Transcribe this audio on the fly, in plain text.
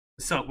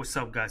What's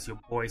up, guys? Your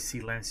boy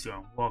SILENZIO,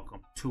 and welcome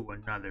to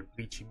another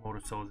Bleach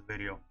Immortal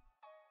video.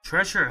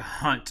 Treasure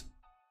hunt.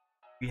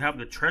 We have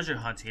the treasure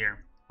hunt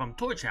here from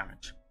Toy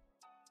Challenge.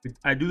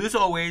 I do this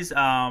always.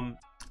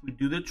 We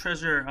do the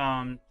treasure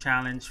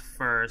challenge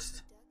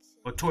first,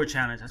 or toy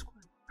challenge. That's what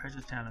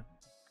treasure challenge.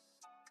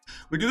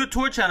 We do the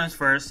toy challenge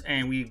first,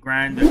 and we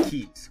grind the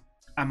keys.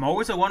 I'm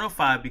always at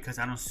 105 because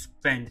I don't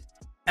spend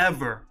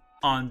ever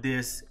on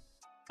this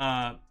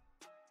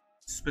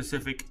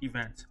specific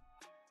event.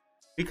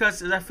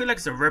 Because I feel like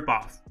it's a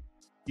ripoff.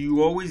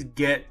 You always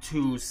get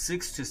to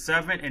 6 to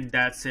 7 and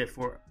that's it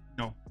for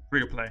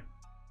free to play.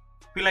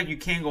 I feel like you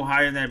can't go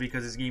higher than that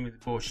because this game is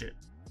bullshit.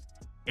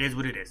 It is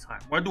what it is.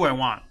 Alright, what do I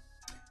want?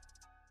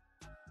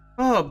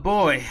 Oh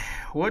boy,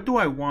 what do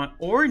I want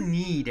or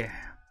need?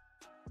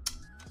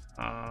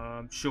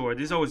 Sure,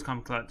 this always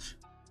comes clutch.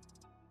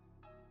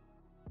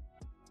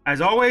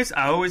 As always,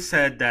 I always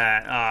said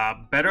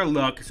that better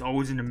luck is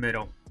always in the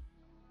middle.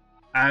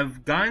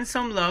 I've gotten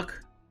some luck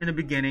in the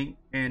beginning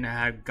and I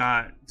have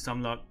got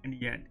some luck in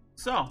the end.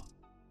 So,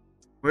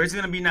 where is it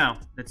gonna be now?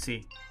 Let's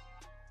see.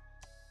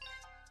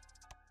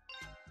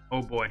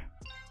 Oh boy.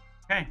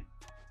 Okay.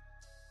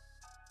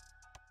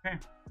 Okay.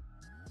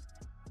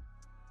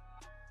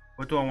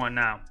 What do I want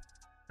now?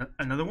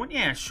 Another one?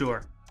 Yeah,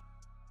 sure.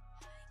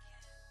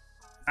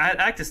 I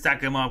like to stack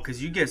them up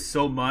because you get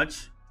so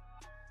much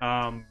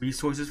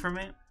resources from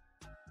it.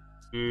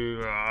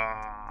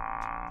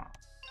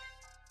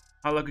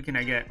 How lucky can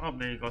I get? Oh,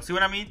 there you go. See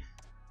what I mean?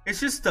 It's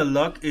just the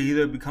luck is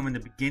either become in the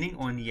beginning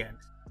or in the end.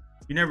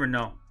 You never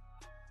know.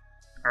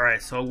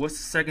 Alright, so what's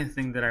the second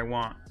thing that I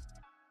want?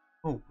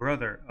 Oh,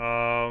 brother.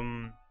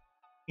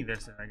 Need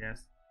this, I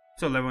guess.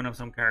 So leveling up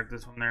some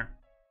characters from there.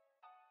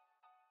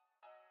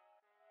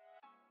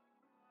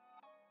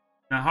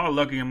 Now, how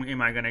lucky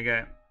am I gonna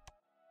get?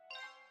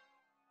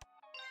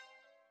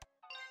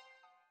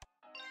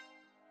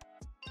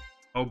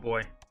 Oh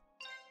boy.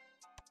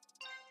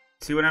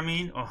 See what I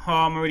mean? Oh,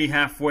 I'm already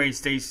halfway.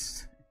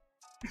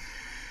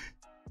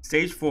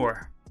 Stage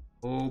 4.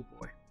 Oh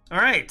boy. All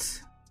right.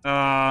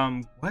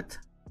 What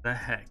the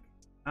heck?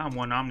 I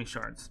want Omni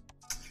shards.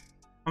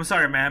 I'm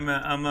sorry, man.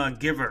 I'm a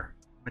giver.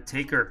 I'm a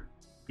taker.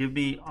 Give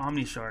me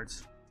Omni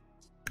shards.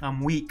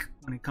 I'm weak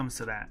when it comes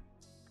to that.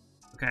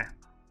 Okay.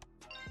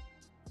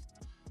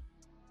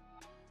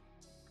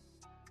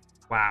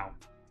 Wow.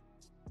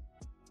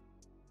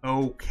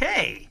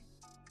 Okay.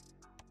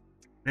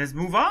 Let's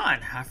move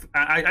on.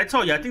 I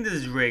told you, I think this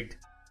is rigged.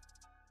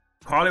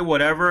 Call it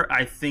whatever.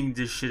 I think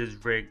this shit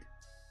is rigged.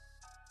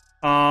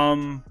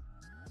 What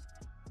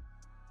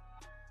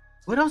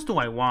else do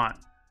I want?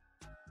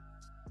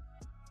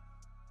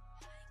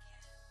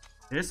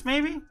 This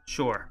maybe?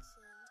 Sure.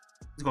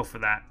 Let's go for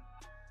that.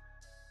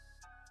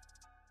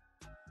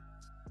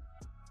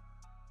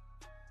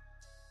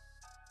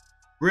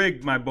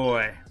 Rigged, my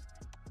boy.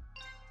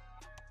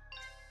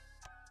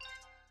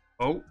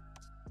 Oh.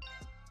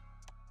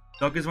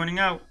 Luck is running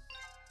out.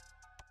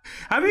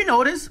 Have you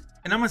noticed?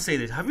 And I'm gonna say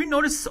this. Have you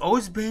noticed it's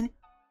always been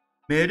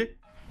mid,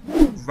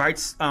 right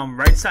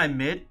side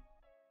mid?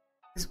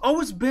 It's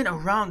always been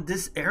around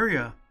this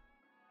area.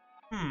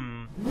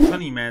 I'm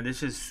telling you, man,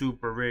 this is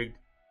super rigged.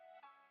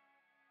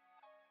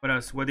 What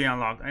else? What did I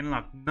unlock? I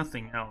unlocked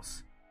nothing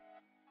else.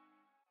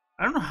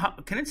 I don't know how.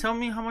 Can it tell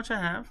me how much I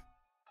have?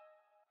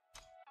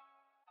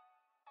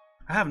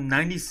 I have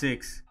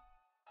 96.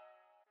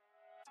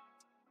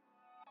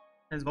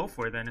 Let's go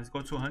for it then. Let's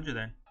go to 100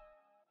 then.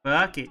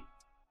 Fuck it.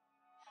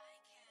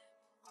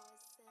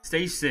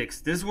 Stage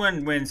 6. This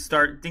one when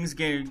things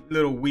get a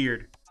little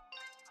weird.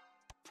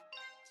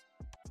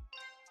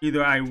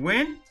 Either I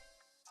win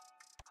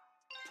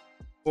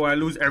or I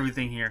lose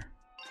everything here.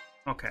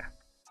 Okay.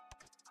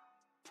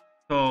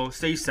 So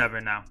stage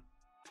 7 now.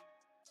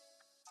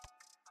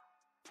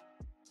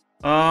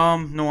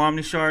 No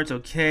Omni shards.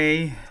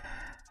 Okay.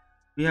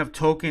 We have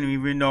token,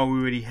 even though we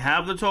already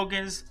have the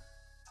tokens.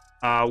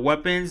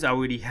 Weapons. I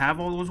already have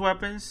all those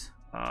weapons.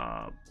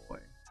 Boy.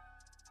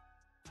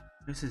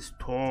 This is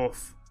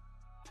tough.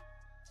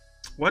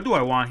 What do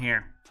I want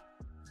here?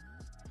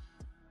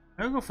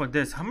 I'm gonna go for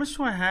this. How much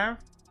do I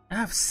have? I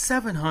have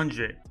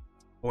 700.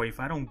 Boy, if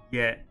I don't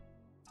get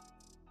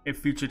a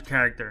featured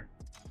character,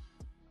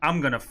 I'm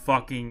gonna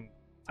fucking...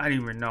 I don't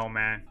even know,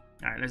 man.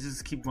 Alright, let's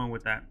just keep going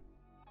with that.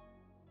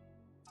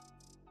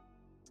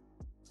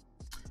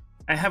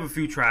 I have a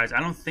few tries. I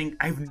don't think...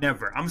 I'm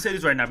gonna say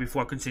this right now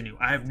before I continue.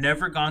 I have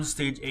never gone to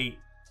stage 8.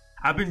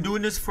 I've been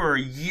doing this for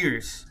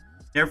years.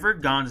 Never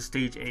gone to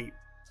stage 8.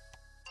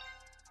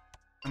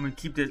 I'm gonna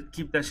keep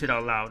that shit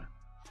out loud.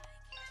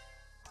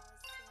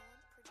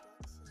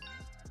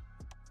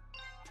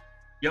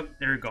 Yep,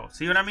 there we go.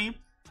 See what I mean?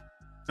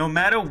 No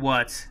matter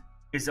what,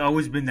 it's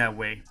always been that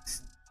way.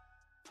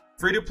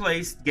 Free to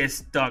play gets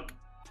stuck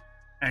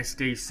at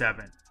stage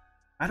 7.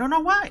 I don't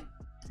know why.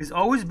 It's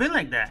always been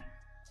like that.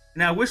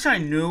 And I wish I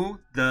knew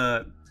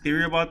the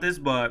theory about this,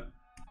 but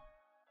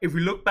if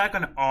we look back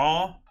on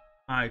all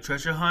my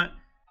treasure hunt,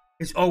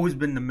 it's always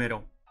been the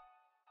middle.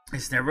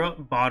 It's never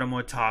bottom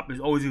or top. It's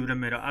always in the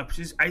middle. I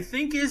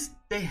think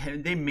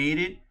they made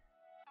it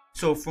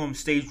So from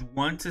stage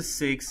 1 to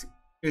 6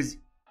 is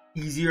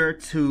easier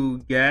to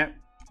get,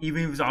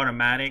 even if it's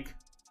automatic.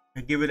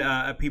 I give it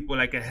people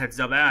like a heads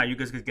up. You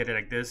guys could get it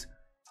like this.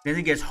 Then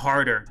it gets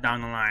harder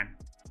down the line.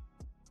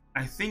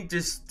 I think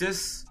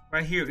this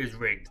right here is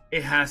rigged.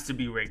 It has to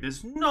be rigged.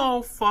 There's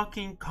no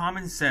fucking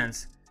common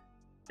sense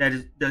that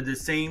the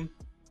same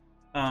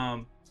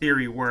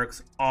theory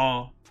works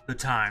all the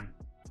time.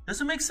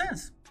 Doesn't make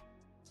sense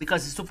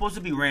because it's supposed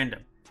to be random.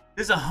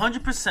 This is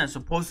 100%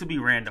 supposed to be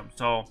random.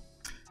 So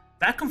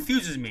that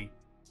confuses me.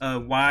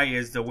 Why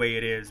is the way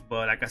it is?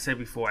 But like I said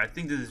before, I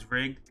think this is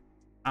rigged.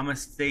 I'm gonna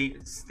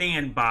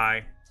stand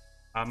by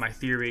my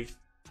theory.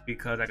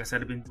 Because like I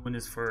said, I've been doing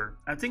this for,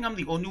 I think I'm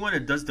the only one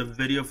that does the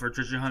video for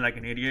treasure hunt like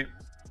an idiot,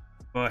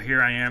 but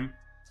here I am,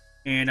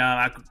 and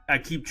I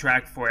keep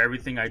track for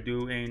everything I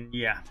do, and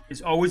yeah,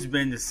 it's always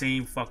been the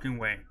same fucking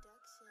way,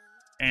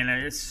 and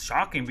it's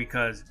shocking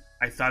because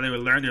I thought they would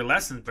learn their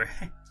lessons, but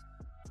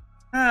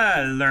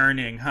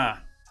learning,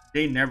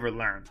 they never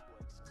learn.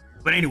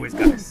 But anyways,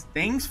 guys,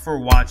 thanks for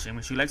watching.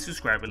 Make sure you like,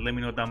 subscribe, and let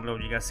me know down below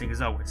what you guys think.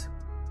 As always,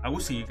 I will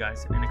see you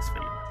guys in the next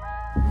video.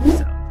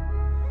 Peace out.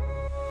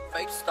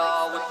 Fake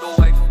star with the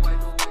white